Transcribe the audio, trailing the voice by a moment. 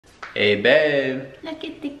Hey babe. Look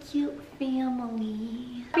at the cute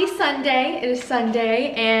family. Happy Sunday. It is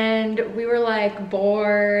Sunday and we were like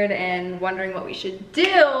bored and wondering what we should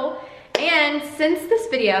do. And since this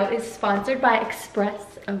video is sponsored by Express,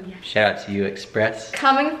 oh yeah. Shout out to you, Express.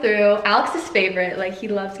 Coming through, Alex's favorite, like he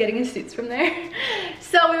loves getting his suits from there.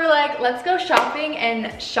 So we were like, let's go shopping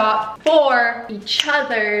and shop for each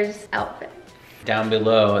other's outfits. Down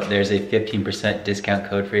below, there's a 15% discount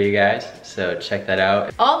code for you guys, so check that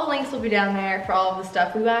out. All the links will be down there for all of the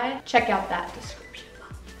stuff we buy. Check out that description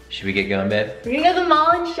box. Should we get going, babe? We're gonna go to the mall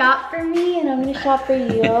and shop for me, and I'm gonna shop for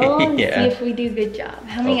you, and see if we do a good job.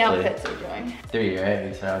 How many outfits are we doing? 3, right?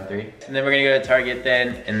 We start on 3. And then we're gonna go to Target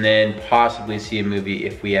then, and then possibly see a movie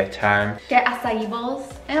if we have time. Get acai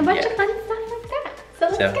bowls, and a bunch of fun stuff like that. So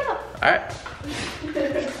let's go.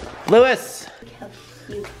 Alright. Lewis! Look how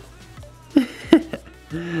cute.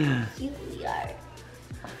 Cute we are.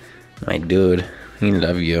 My dude, we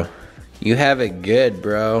love you. You have it good,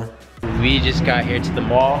 bro. We just got here to the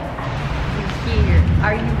mall. We're here.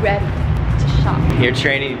 Are you ready to shop? You're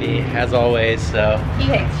training me, as always, so. He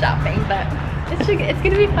hates shopping, but it's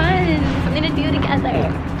gonna be fun. Something to do together.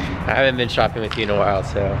 I haven't been shopping with you in a while,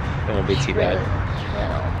 so it won't be too bad.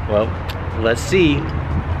 Well, let's see.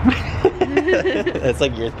 That's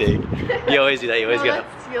like your thing. You always do that. You always go.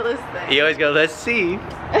 Let's feel this thing. You always go. Let's see.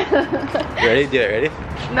 Ready? Do it. Ready?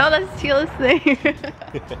 No, let's feel this thing.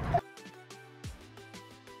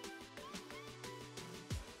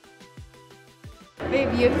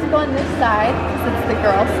 Babe, you have to go on this side because it's the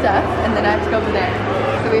girl stuff, and then I have to go over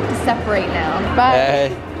there. So we have to separate now.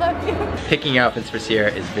 Bye. Love you. Picking outfits for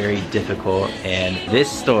Sierra is very difficult, and this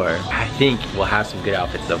store, I think, will have some good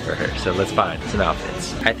outfits though for her. So let's find some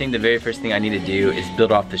outfits. I think the very first thing I need to do is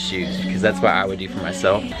build off the shoes, because that's what I would do for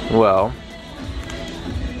myself. Well,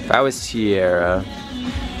 if I was Sierra,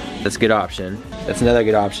 that's a good option. That's another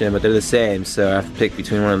good option, but they're the same, so I have to pick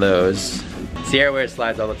between one of those. Sierra wears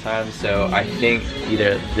slides all the time, so I think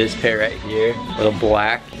either this pair right here or the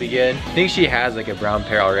black would be good. I think she has like a brown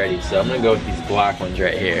pair already, so I'm gonna go with these black ones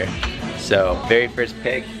right here. So very first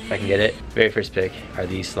pick, if I can get it, very first pick are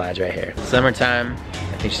these slides right here. Summertime,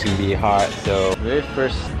 I think she's gonna be hot, so very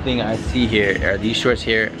first thing I see here are these shorts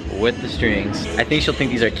here with the strings. I think she'll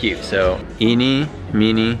think these are cute, so eeny,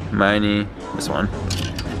 meeny, miny, this one.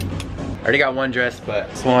 I already got one dress, but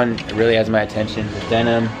this one really has my attention. The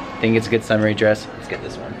denim. I think it's a good summery dress. Let's get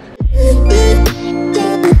this one.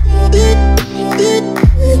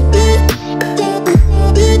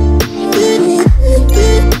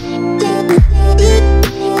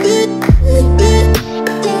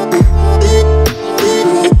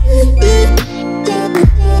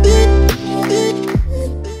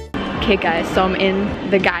 Okay guys, so I'm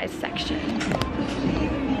in the guys section.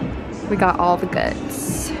 We got all the goods.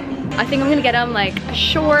 I think I'm gonna get him like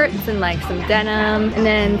shorts and like some denim and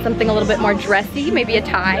then something a little bit more dressy, maybe a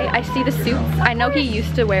tie. I see the suits. I know he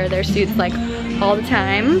used to wear their suits like all the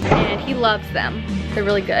time and he loves them. They're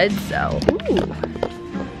really good, so. Ooh.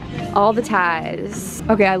 All the ties.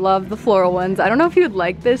 Okay, I love the floral ones. I don't know if you would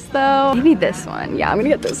like this though. Maybe this one. Yeah, I'm gonna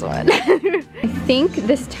get this one. I think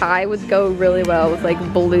this tie would go really well with like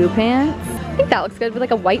blue pants. I think that looks good with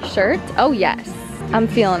like a white shirt. Oh yes. I'm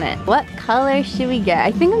feeling it. What color should we get?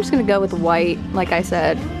 I think I'm just gonna go with white. Like I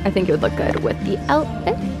said, I think it would look good with the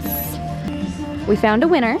outfits. We found a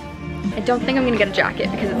winner. I don't think I'm gonna get a jacket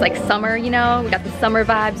because it's like summer, you know? We got the summer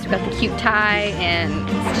vibes, we got the cute tie, and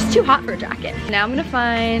it's just too hot for a jacket. Now I'm gonna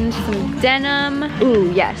find some denim.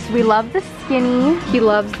 Ooh, yes, we love the skinny. He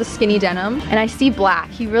loves the skinny denim. And I see black.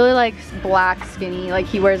 He really likes black skinny, like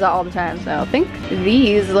he wears that all the time. So I think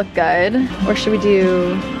these look good. Or should we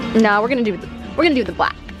do, no, we're gonna do the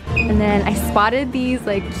black. And then I spotted these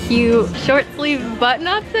like cute short sleeve button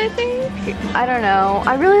ups, I think. I don't know.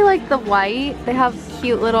 I really like the white. They have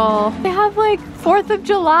cute little, they have like 4th of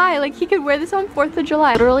July. Like he could wear this on 4th of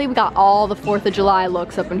July. Literally, we got all the 4th of July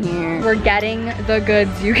looks up in here. We're getting the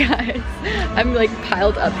goods, you guys. I'm like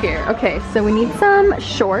piled up here. Okay, so we need some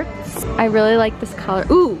shorts. I really like this color.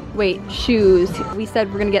 Ooh, wait, shoes. We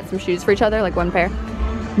said we're gonna get some shoes for each other, like one pair.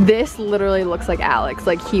 This literally looks like Alex.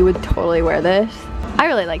 Like he would totally wear this. I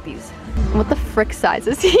really like these. What the frick size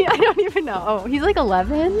is he? I don't even know. Oh, he's like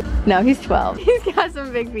 11? No, he's 12. He's got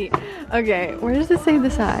some big feet. Okay, where does it say the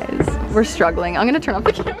size? We're struggling. I'm gonna turn off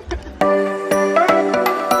the camera.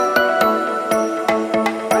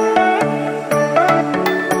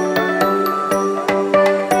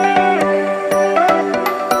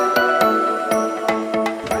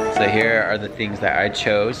 So here are the things that I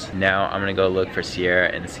chose. Now I'm gonna go look for Sierra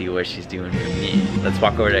and see what she's doing for me. Let's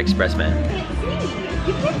walk over to Expressman.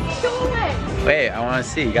 You can show it. Wait, I want to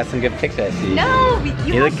see. You got some good pics, I see. No,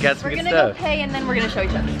 You look got some we're good gonna stuff. go pay and then we're gonna show each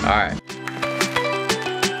other. All right.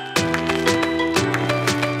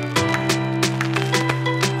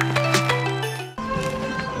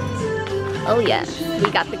 Oh yes,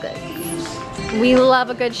 we got the goods. We love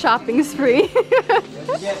a good shopping spree.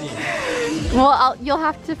 Well, you'll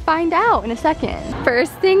have to find out in a second.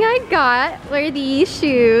 First thing I got were these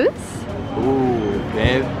shoes. Ooh,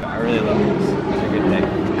 babe, I really love these. These are a good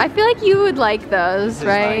thing. I feel like you would like those,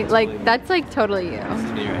 right? Totally Like, that's like totally you.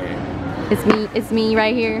 This is me right here. It's me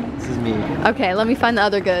right here. This is me. Okay, let me find the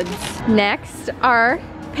other goods. Next are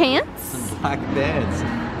pants. Some black pants.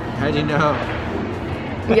 How'd you know?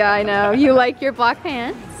 Yeah, I know. You like your black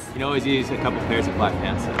pants? You can always use a couple pairs of black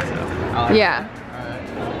pants, so I like Yeah.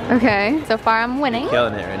 Okay, so far I'm winning.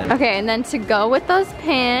 killing it right now. Okay, and then to go with those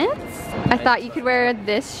pants, I thought you could wear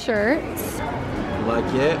this shirt. Like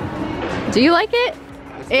it? Do you like it?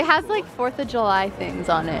 It has like 4th of July things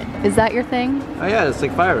on it. Is that your thing? Oh yeah, it's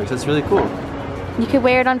like fireworks. That's really cool. You could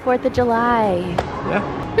wear it on 4th of July.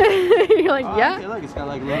 Yeah. You're like, Oh, yeah. okay, look, it's got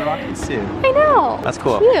like little rockets too. I know. That's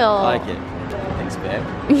cool. Cute. I like it. Thanks,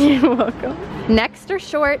 babe. You're welcome. Next are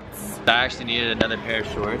shorts. I actually needed another pair of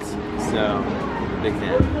shorts, so big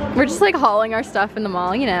fan. We're just like hauling our stuff in the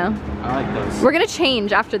mall, you know. I like those. We're gonna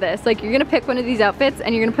change after this. Like, you're gonna pick one of these outfits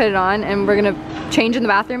and you're gonna put it on and we're gonna change in the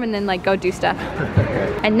bathroom and then like go do stuff.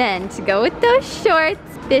 And then to go with those shorts,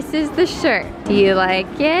 this is the shirt. Do you like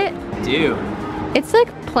it? Do. It's like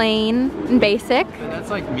plain and basic. But that's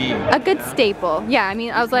like me. A good staple. Yeah, I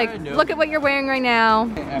mean, I was like, look at what you're wearing right now.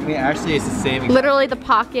 I mean, actually, it's the same. Literally the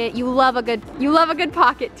pocket. You love a good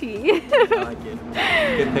pocket tee. I like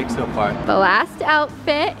it. Good pick so far. The last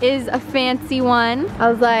outfit is a fancy one. I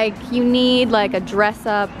was like, you need like a dress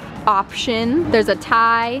up option. There's a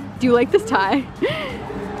tie. Do you like this tie?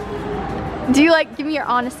 Do you like, give me your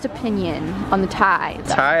honest opinion on the tie.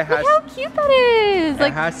 Tie has, look how cute that is. it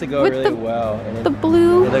Like, has to go with really well. And the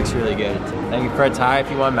blue. It looks really good. Like for a tie,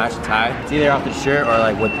 if you want to match a tie, it's either off the shirt or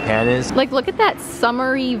like what the pant is. Like, look at that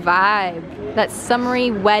summery vibe. That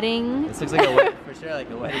summery wedding. This looks like a wedding, for sure, like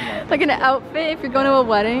a wedding outfit. Like an outfit if you're going to a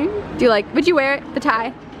wedding. Do you like, would you wear it, the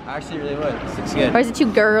tie? I actually really would. This looks good. Or is it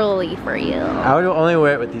too girly for you? I would only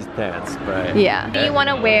wear it with these pants, but Yeah. What do you want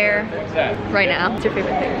to wear right now? What's your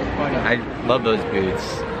favorite thing? I love those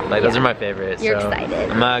boots. Like those are my favorites. You're so excited.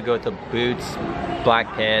 I'm gonna go with the boots, black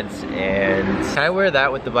pants, and can I wear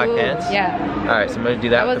that with the black Ooh, pants? Yeah. All right, so I'm gonna do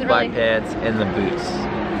that with the black really- pants and the boots.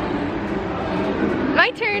 My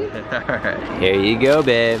turn. All right, here you go,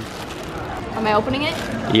 babe. Am I opening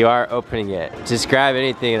it? You are opening it. Just grab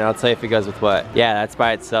anything and I'll tell you if it goes with what. Yeah, that's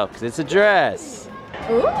by itself because it's a dress.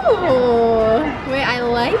 Ooh. Wait, I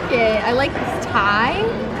like it. I like this tie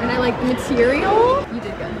and I like the material. You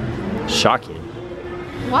did good. Shocking.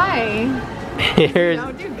 Why? Here's,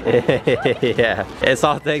 Don't do good. yeah, it's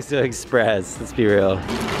all thanks to Express. Let's be real.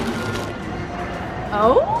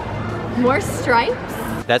 Oh? More stripes?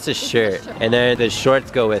 That's a shirt, and then the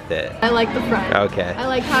shorts go with it. I like the front. Okay. I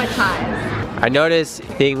like how it ties. I noticed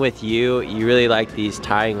thing with you, you really like these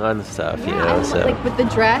tying on stuff, you Yeah, know, so. like with the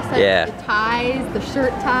dress, I Yeah. like the ties, the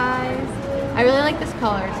shirt ties. I really like this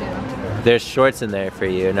color too. There's shorts in there for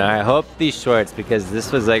you. Now I hope these shorts, because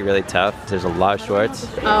this was like really tough. There's a lot of shorts.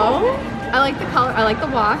 Oh, I like the color. I like the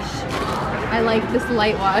wash. I like this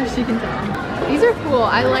light wash, you can tell. These are cool.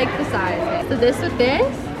 I like the size. So this with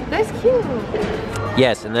this, that's cute.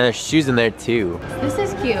 Yes, and there's shoes in there too. This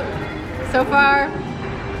is cute. So far.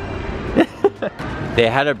 They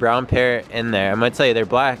had a brown pair in there. I'm gonna tell you they're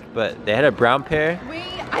black, but they had a brown pair. Wait,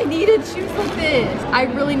 I needed shoes like this. I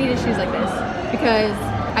really needed shoes like this because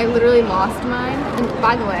I literally lost mine. And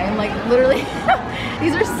by the way, I'm like literally,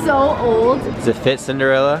 these are so old. Does it fit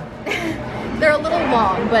Cinderella? They're a little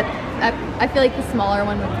long, but I feel like the smaller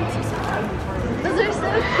one would be too small. Those are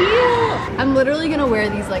so cute. I'm literally gonna wear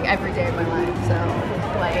these like every day of my life. So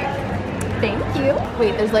like, thank you.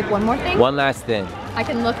 Wait, there's like one more thing? One last thing. I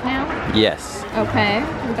can look now? Yes. Okay,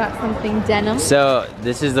 we got something denim. So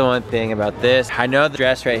this is the one thing about this. I know the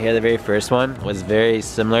dress right here, the very first one, was very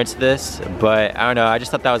similar to this, but I don't know, I just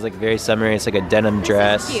thought that was like very summery. It's like a denim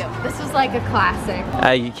dress. This is cute. This was like a classic.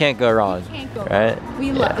 You can't go wrong, Can't go right? wrong.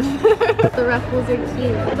 We love The ruffles are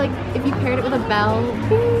cute. Like if you paired it with a belt.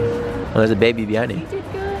 Well, there's a baby behind You you. did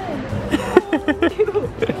good.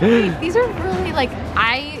 Wait, these are really like,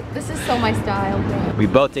 this is so my style. We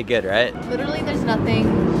both did good, right? Literally there's nothing,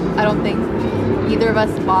 I don't think either of us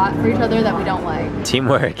bought for each other that we don't like.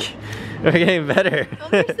 Teamwork. We're getting better.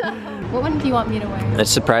 What one do you want me to wear?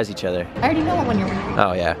 Let's surprise each other. I already know what one you're wearing.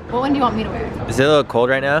 Oh yeah. What one do you want me to wear? Is it a little cold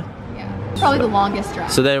right now? Yeah. Probably the longest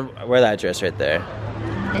dress. So then wear that dress right there.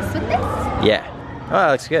 This with this? Yeah. Oh,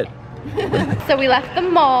 that looks good. So we left the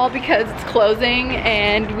mall because it's closing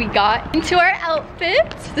and we got into our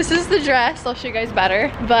outfits. This is the dress, I'll show you guys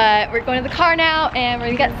better. But we're going to the car now and we're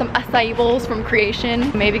gonna get some acai bowls from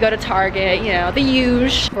Creation. Maybe go to Target, you know, the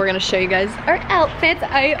huge. We're gonna show you guys our outfits.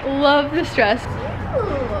 I love this dress.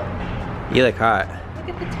 Ooh. You look hot. Look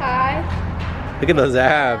at the tie. Look at those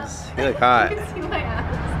abs. You look hot. You can see my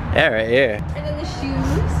abs. Yeah, right here. And then the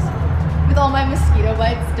shoes with all my mosquito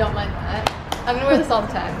bites, don't mind that. I'm gonna wear this all the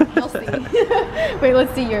time. You'll see. Wait,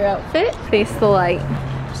 let's see your outfit. Face the light.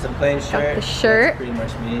 Just a plain shirt. Got the shirt. That's pretty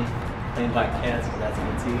much me. Plain black pants, because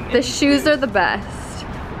that's me too. The shoes are the best.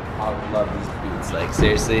 I love these boots. Like,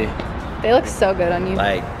 seriously. They look so good on you.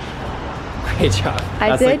 Like, great job.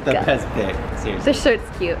 That's like the best pick. Seriously. The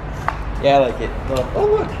shirt's cute. Yeah, I like it. Oh,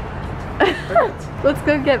 look. Perfect. Let's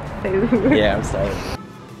go get food. Yeah, I'm sorry.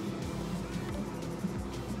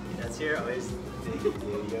 That's your always. You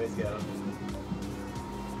always go.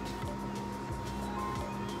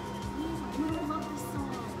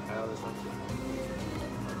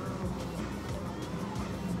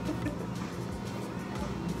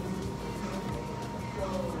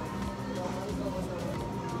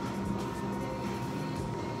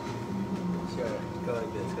 Sure, go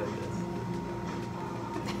like this, go like this.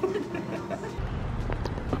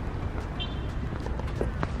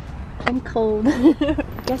 I'm cold.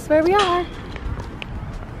 Guess where we are?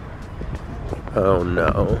 Oh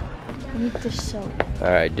no. I need dish soap.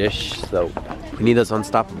 Alright, dish soap. We need those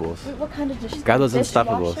Unstoppables. Wait, what kind of dish soap? Grab those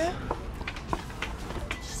Unstoppables.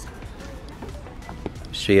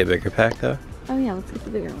 Should we get a bigger pack though? Oh yeah, let's get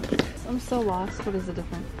the bigger one. I'm so lost. What is the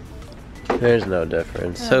difference? There's no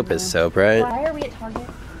difference. Soap is soap, right? Why are we at Target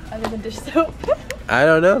other than dish soap? I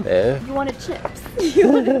don't know, man. You wanted chips. You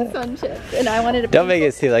wanted sun chips. And I wanted a Don't make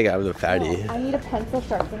it seem like I'm the fatty. I need a pencil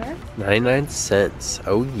sharpener. 99 cents.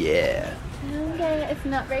 Oh yeah. Okay, it's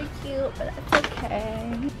not very cute, but it's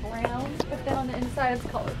okay. Brown, but then on the inside it's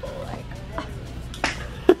colorful.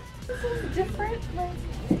 Like, this is different. Like,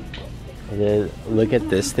 And then look at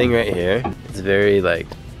this thing right here. It's very like.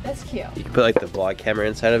 that's cute. You can put like the vlog camera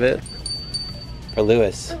inside of it. For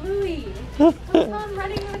Lewis. For Louie. That's Mom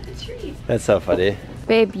running with the tree. That's so funny.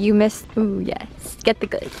 Babe, you missed. Ooh, yes. Get the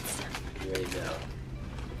goods. You already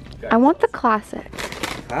know. I want the classic.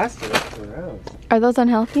 Plastic? Gross. Are those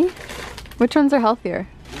unhealthy? Which ones are healthier?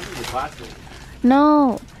 These are plastic.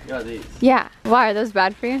 No. No, these. Yeah. Why? Are those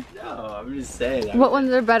bad for you? No, I'm just saying. What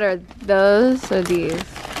ones are better? Those or these?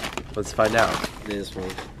 Let's find out. This one.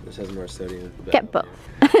 This has more sodium. Get both.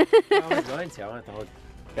 I was going to. I want the whole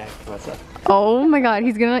bag for myself. Oh my god,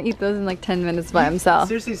 he's gonna eat those in like 10 minutes by himself.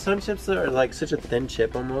 Seriously, sun chips are like such a thin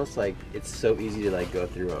chip almost. Like, it's so easy to like go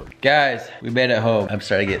through them. Guys, we made it home. I'm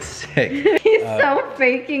starting to get sick. He's so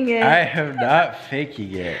faking it. I am not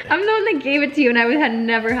faking it. I'm the one that gave it to you and I had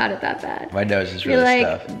never had it that bad. My nose is really You're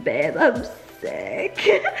like, stuffed. babe, I'm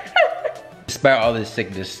sick. Despite all this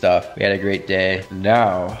sickness stuff, we had a great day.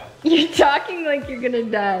 Now, You're talking like you're gonna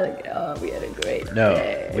die. Like, oh, we had a great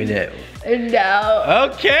day. we didn't. No.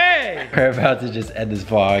 Okay! We're about to just end this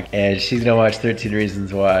vlog, and she's gonna watch 13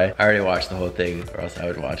 Reasons Why. I already watched the whole thing, or else I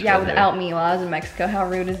would watch it. Yeah, without me while I was in Mexico. How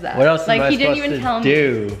rude is that? What else am I he didn't supposed even to tell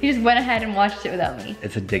do? me. He just went ahead and watched it without me.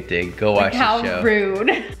 It's addicting. Go watch How the show.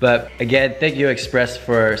 rude. But again, thank you Express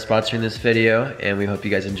for sponsoring this video, and we hope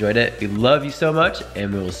you guys enjoyed it. We love you so much,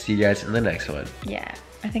 and we will see you guys in the next one. Yeah,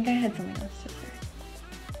 I think I had something else to say.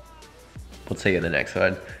 We'll see you in the next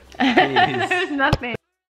one. Peace. There's nothing.